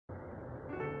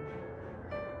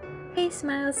Hey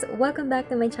Smiles! Welcome back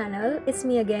to my channel. It's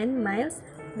me again, Miles,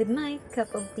 with my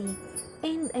cup of tea.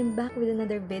 And I'm back with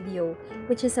another video,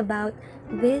 which is about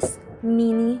this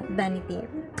mini vanity.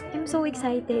 I'm so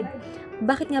excited!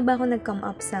 Bakit nga ba ako nag-come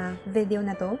up sa video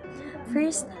na to?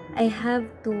 First, I have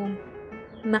to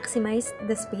maximize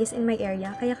the space in my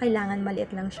area, kaya kailangan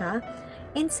maliit lang siya.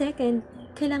 And second,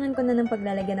 kailangan ko na ng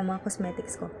paglalagyan ng mga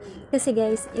cosmetics ko. Kasi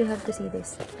guys, you have to see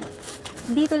this.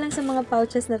 Dito lang sa mga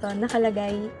pouches na to,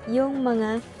 nakalagay yung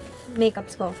mga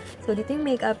makeups ko. So, dito yung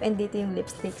makeup and dito yung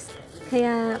lipsticks.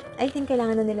 Kaya, I think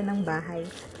kailangan na nila ng bahay.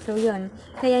 So, yun.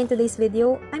 Kaya in today's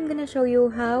video, I'm gonna show you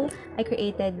how I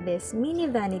created this mini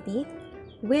vanity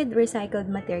with recycled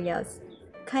materials.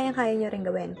 Kaya-kaya nyo rin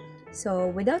gawin.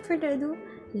 So, without further ado,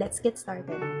 let's get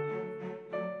started.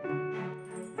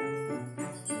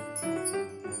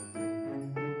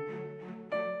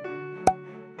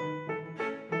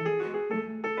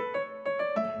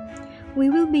 We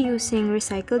will be using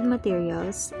recycled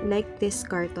materials like these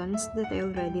cartons that I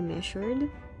already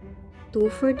measured. 2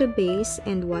 for the base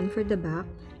and 1 for the back.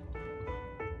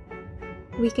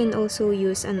 We can also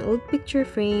use an old picture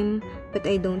frame, but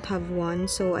I don't have one,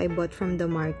 so I bought from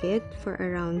the market for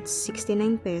around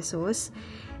 69 pesos.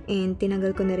 And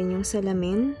tinagal ko na rin yung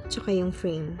salamin, tsaka yung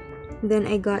frame. Then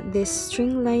I got these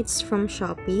string lights from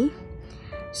Shopee.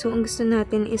 So ang gusto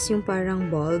natin is yung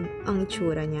parang bulb ang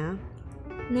itsura niya.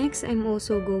 Next, I'm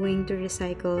also going to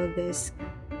recycle this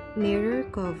mirror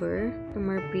cover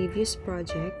from our previous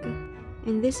project.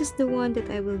 And this is the one that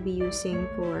I will be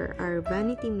using for our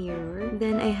vanity mirror.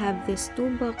 Then I have these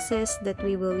 2 boxes that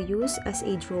we will use as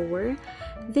a drawer.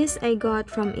 This I got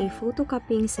from a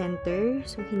photocopying center.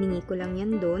 So, hiningi ko lang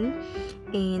yan dun.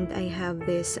 And I have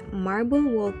this marble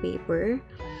wallpaper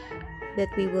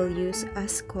that we will use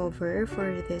as cover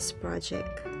for this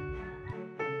project.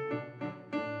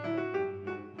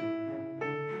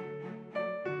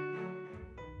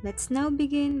 Let's now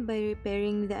begin by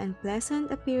repairing the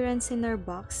unpleasant appearance in our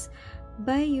box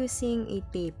by using a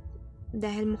tape,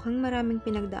 dahil mukhang maraming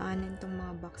pinagdaanan itong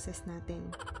mga boxes natin.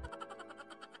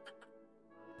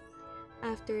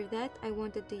 After that, I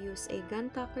wanted to use a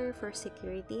gun tucker for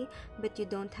security, but you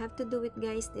don't have to do it,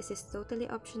 guys. This is totally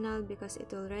optional because it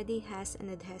already has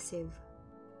an adhesive.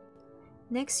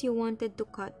 Next, you wanted to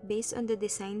cut based on the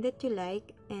design that you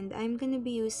like, and I'm gonna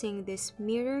be using this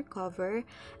mirror cover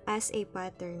as a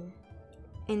pattern.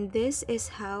 And this is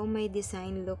how my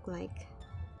design look like.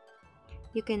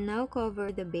 You can now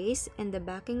cover the base and the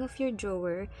backing of your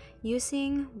drawer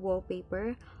using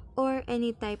wallpaper or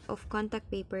any type of contact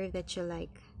paper that you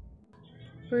like.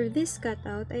 For this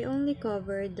cutout, I only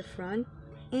covered the front,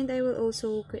 and I will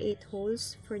also create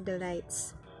holes for the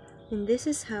lights. And this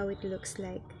is how it looks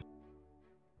like.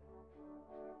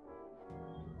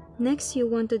 Next, you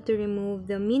wanted to remove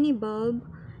the mini bulb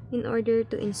in order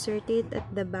to insert it at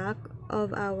the back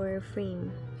of our frame.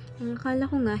 Ang akala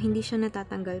ko nga hindi siya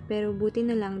natatanggal, pero buti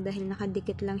na lang dahil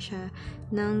nakadikit lang siya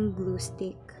ng glue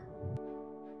stick.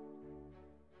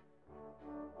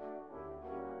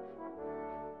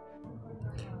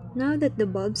 Now that the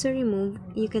bulbs are removed,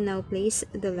 you can now place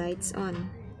the lights on.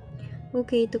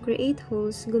 Okay, to create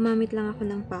holes, gumamit lang ako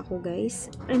ng pako,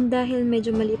 guys. And dahil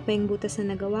medyo maliit pa yung butas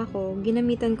na nagawa ko,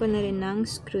 ginamitan ko na rin ng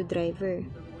screwdriver.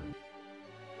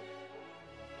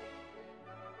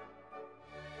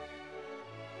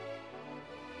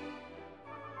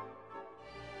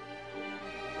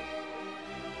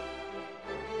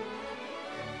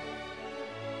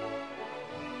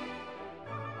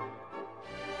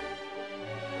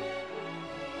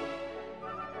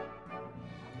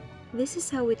 This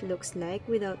is how it looks like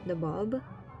without the bulb.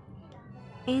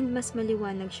 And mas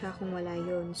maliwanag siya kung wala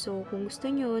yun. So, kung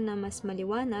gusto nyo na mas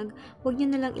maliwanag, huwag nyo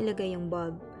na lang ilagay yung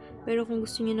bulb. Pero kung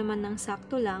gusto nyo naman ng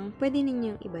sakto lang, pwede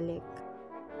ninyong ibalik.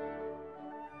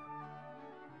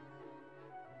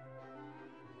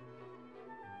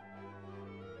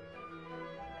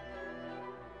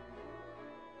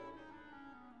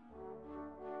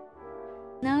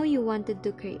 Now, you wanted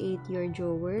to create your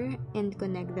drawer and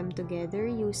connect them together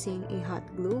using a hot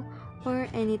glue or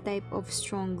any type of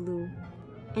strong glue.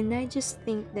 And I just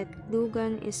think that glue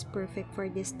gun is perfect for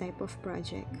this type of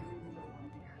project.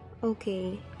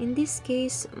 Okay, in this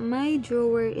case, my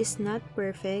drawer is not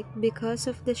perfect because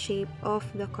of the shape of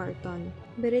the carton.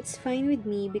 But it's fine with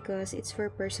me because it's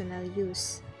for personal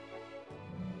use.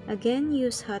 Again,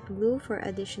 use hot glue for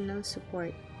additional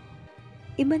support.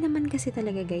 Iba naman kasi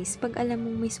talaga, guys, pag alam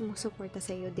mong may sumusuporta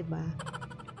sa'yo, diba?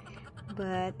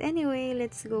 But anyway,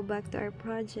 let's go back to our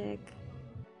project.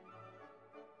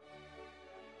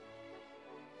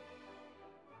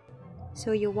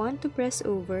 So you want to press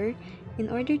over in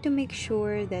order to make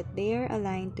sure that they are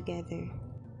aligned together.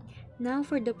 Now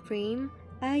for the frame,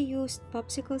 I used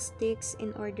popsicle sticks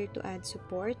in order to add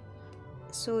support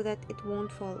so that it won't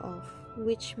fall off,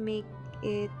 which make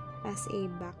it as a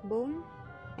backbone,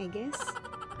 I guess.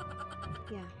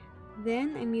 Yeah.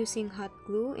 Then I'm using hot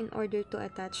glue in order to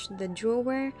attach the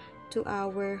drawer to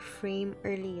our frame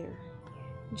earlier.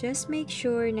 Just make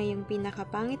sure na yung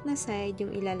pinakapangit na side yung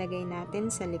ilalagay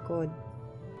natin sa likod.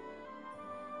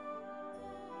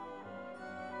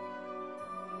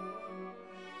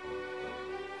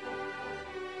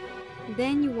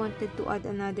 Then you wanted to add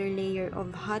another layer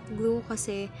of hot glue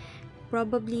kasi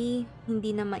probably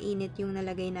hindi na mainit yung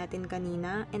nalagay natin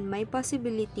kanina and may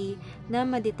possibility na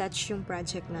ma-detach yung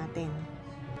project natin.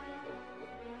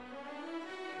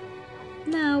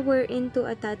 Now, we're into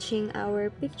attaching our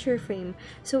picture frame.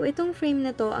 So, itong frame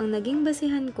na to ang naging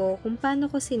basihan ko kung paano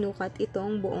ko sinukat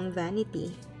itong buong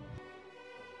vanity.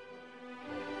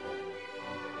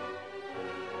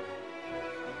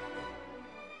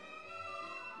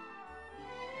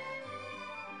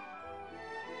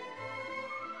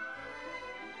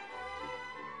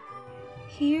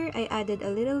 Here, I added a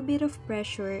little bit of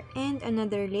pressure and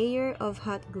another layer of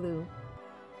hot glue.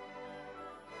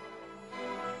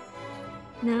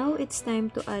 Now, it's time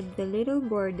to add the little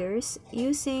borders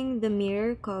using the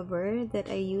mirror cover that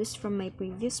I used from my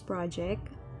previous project.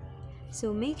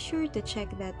 So make sure to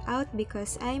check that out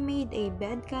because I made a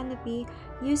bed canopy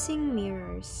using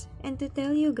mirrors. And to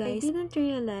tell you guys, I didn't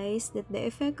realize that the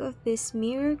effect of these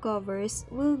mirror covers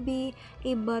will be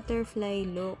a butterfly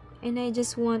look. And I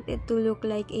just want it to look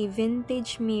like a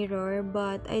vintage mirror,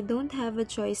 but I don't have a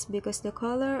choice because the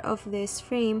color of this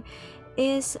frame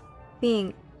is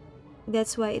pink.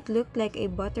 That's why it looked like a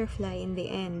butterfly in the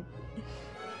end.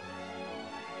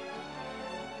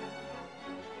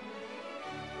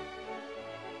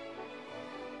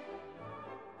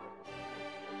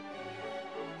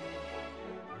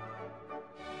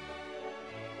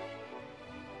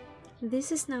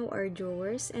 This is now our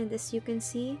drawers, and as you can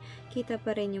see, kita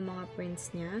pa rin yung mga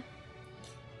prints niya.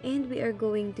 And we are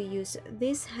going to use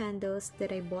these handles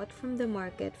that I bought from the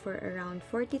market for around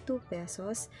 42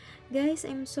 pesos. Guys,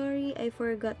 I'm sorry I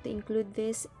forgot to include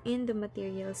this in the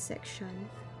materials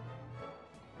section.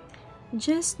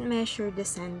 Just measure the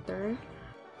center.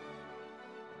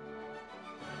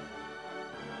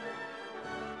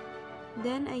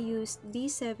 Then I used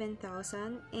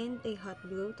D7000 and a hot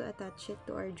glue to attach it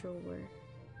to our drawer.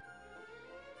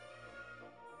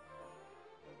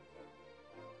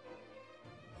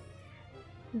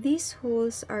 These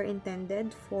holes are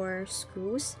intended for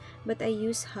screws, but I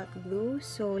use hot glue,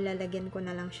 so lalagyan ko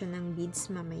na lang siya ng beads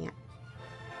mamaya.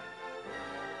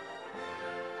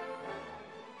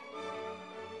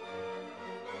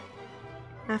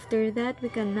 After that,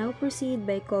 we can now proceed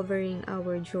by covering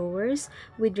our drawers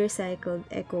with recycled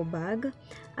eco bag.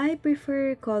 I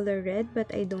prefer color red but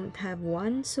I don't have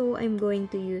one, so I'm going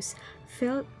to use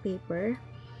felt paper.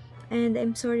 And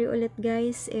I'm sorry ulit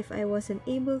guys if I wasn't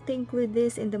able to include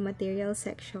this in the material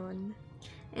section.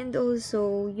 And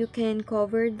also, you can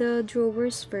cover the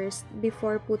drawers first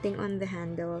before putting on the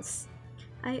handles.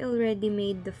 I already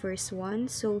made the first one,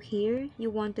 so here,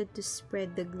 you wanted to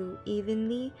spread the glue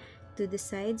evenly to the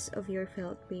sides of your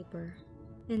felt paper.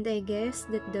 And I guess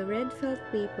that the red felt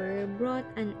paper brought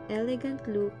an elegant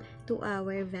look to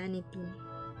our vanity.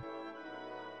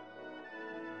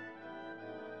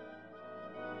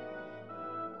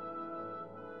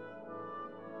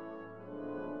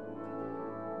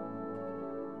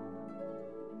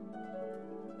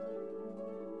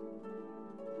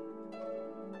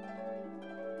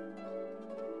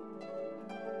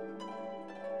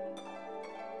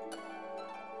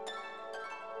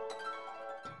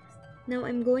 Now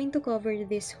I'm going to cover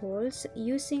these holes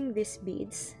using these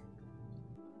beads.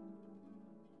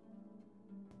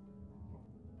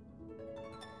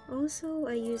 Also,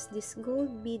 I use this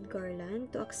gold bead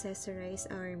garland to accessorize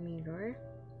our mirror.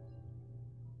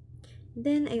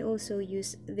 Then I also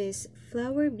use this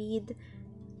flower bead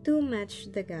to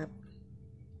match the gap.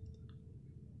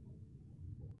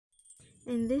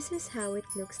 And this is how it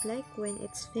looks like when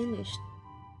it's finished.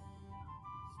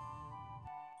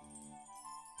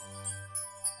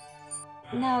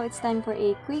 Now, it's time for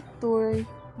a quick tour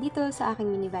dito sa aking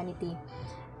mini vanity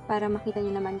para makita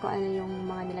nyo naman kung ano yung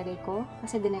mga nilagay ko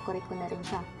kasi dinecorate ko na rin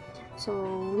siya. So,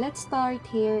 let's start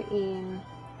here in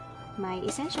my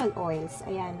essential oils.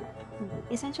 Ayan,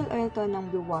 essential oil to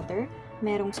ng blue water.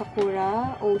 Merong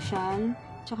sakura, ocean,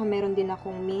 tsaka meron din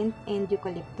akong mint and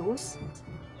eucalyptus.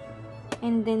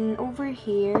 And then, over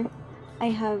here,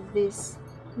 I have this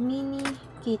mini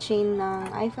keychain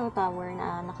ng Eiffel Tower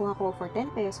na nakuha ko for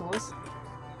 10 pesos.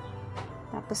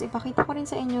 Tapos, ipakita ko rin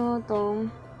sa inyo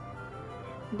tong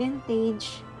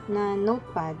vintage na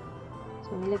notepad.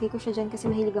 So, nilagay ko siya dyan kasi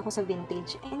mahilig ako sa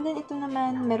vintage. And then, ito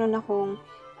naman, meron akong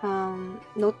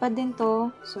notepad din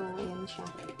to. So, ayan siya.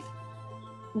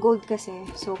 Gold kasi.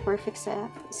 So, perfect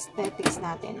sa aesthetics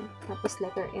natin. Tapos,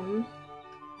 letter M.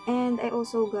 And I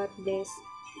also got this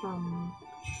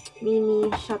mini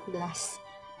shot glass.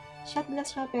 Shot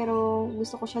glass siya, pero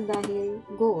gusto ko siya dahil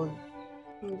gold.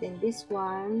 And then, this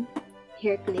one,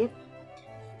 hair clip.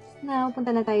 Now,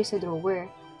 punta na tayo sa drawer.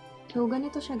 So,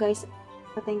 ganito siya, guys.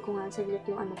 Patayin ko nga saglit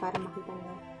yung ano para makita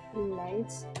nyo yung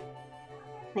lights.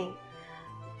 Okay.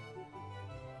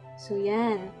 So,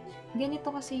 yan.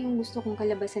 Ganito kasi yung gusto kong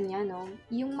kalabasan niya, no?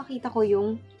 Yung makita ko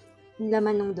yung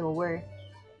laman ng drawer.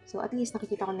 So, at least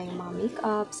nakikita ko na yung mga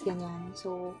makeups, ganyan.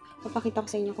 So, papakita ko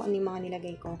sa inyo kung ano yung mga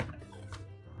nilagay ko.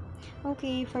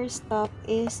 Okay, first up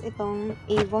is itong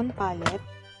Avon palette.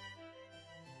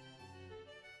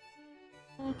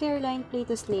 Caroline Play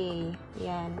to Slay.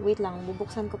 Yan. Wait lang.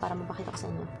 Bubuksan ko para mapakita ko sa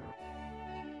inyo.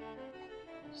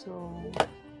 So,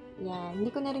 yan. Hindi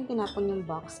ko na rin tinapon yung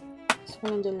box. So,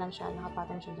 nandyan lang siya.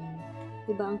 Nakapatan siya dyan.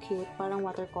 Diba ang cute? Parang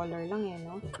watercolor lang eh,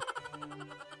 no?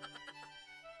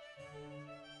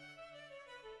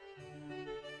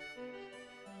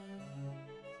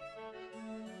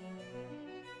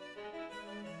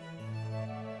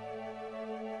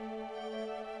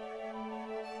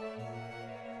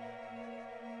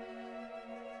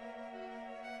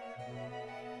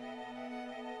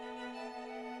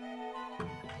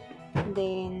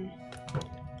 Then,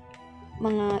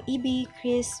 mga EB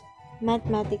Crisp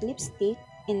Mathematic Lipstick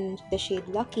in the shade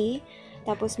Lucky.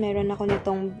 Tapos, meron ako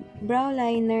nitong brow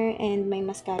liner and may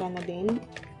mascara na din.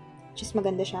 Which is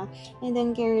maganda siya. And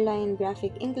then, Caroline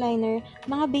Graphic Ink Liner.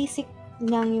 Mga basic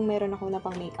lang yung meron ako na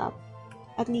pang makeup.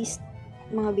 At least,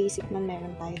 mga basic man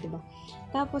meron tayo, diba?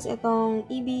 Tapos, itong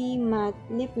EB Matte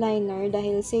Lip Liner.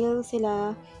 Dahil sale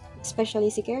sila, especially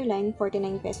si Caroline,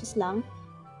 49 pesos lang.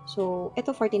 So,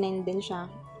 ito 49 din siya.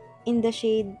 In the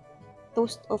shade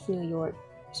Toast of New York.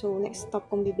 So, next stop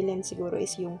kong bibilin siguro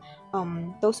is yung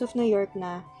Toast of New York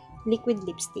na liquid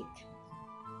lipstick.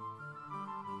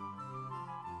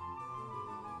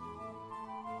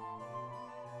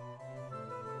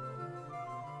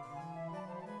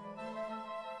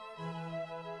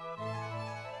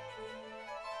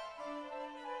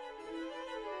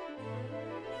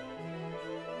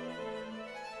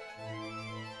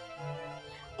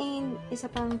 And isa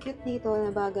pang cute dito na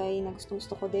bagay na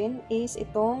gusto ko din is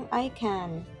itong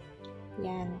iCan.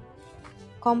 Yan.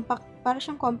 Compact, para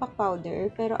siyang compact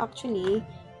powder, pero actually,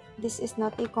 this is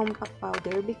not a compact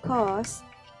powder because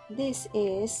this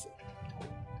is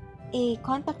a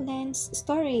contact lens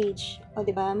storage. O,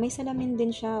 diba? May salamin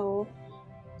din siya, oh.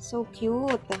 So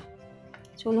cute.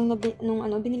 So, nung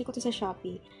binili ko to sa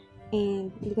Shopee,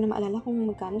 and hindi ko na maalala kung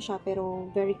magkano siya,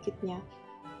 pero very cute niya.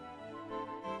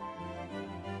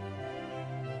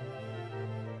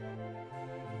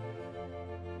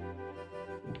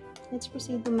 Let's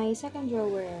proceed to my second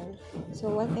drawer.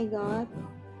 So, what I got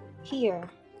here.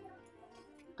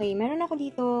 Okay, meron ako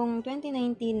ditong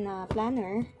 2019 na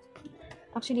planner.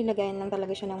 Actually, lagayan lang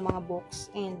talaga siya ng mga books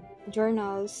and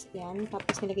journals. Yan.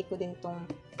 Tapos, nilagay ko din itong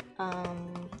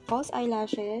false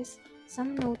eyelashes,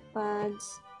 some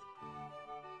notepads,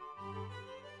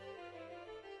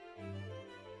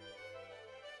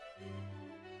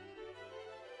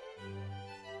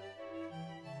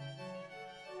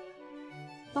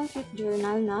 itong cute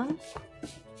journal ng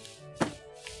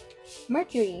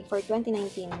Mercury for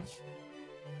 2019.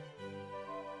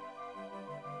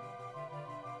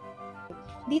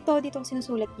 Dito ko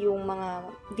sinusulat yung mga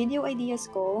video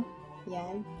ideas ko.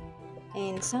 Yan.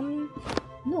 And some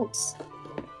notes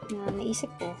na naisip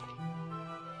ko.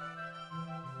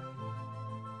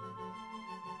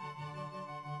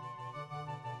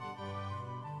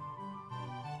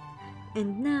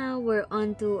 And now, we're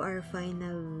on to our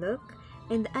final look.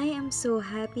 And I am so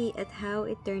happy at how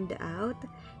it turned out.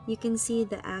 You can see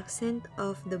the accent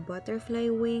of the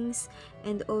butterfly wings.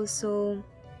 And also,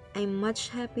 I'm much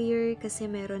happier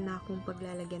kasi meron na akong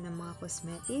paglalagyan ng mga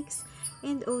cosmetics.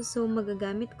 And also,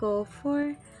 magagamit ko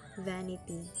for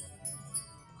vanity.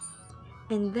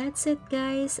 And that's it,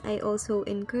 guys. I also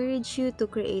encourage you to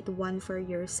create one for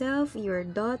yourself, your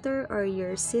daughter, or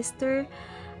your sister.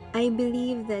 I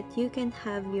believe that you can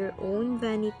have your own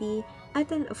vanity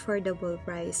at an affordable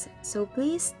price. So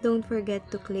please don't forget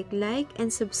to click like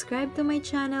and subscribe to my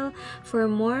channel for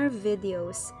more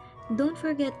videos. Don't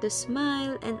forget to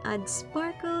smile and add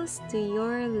sparkles to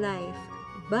your life.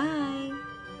 Bye!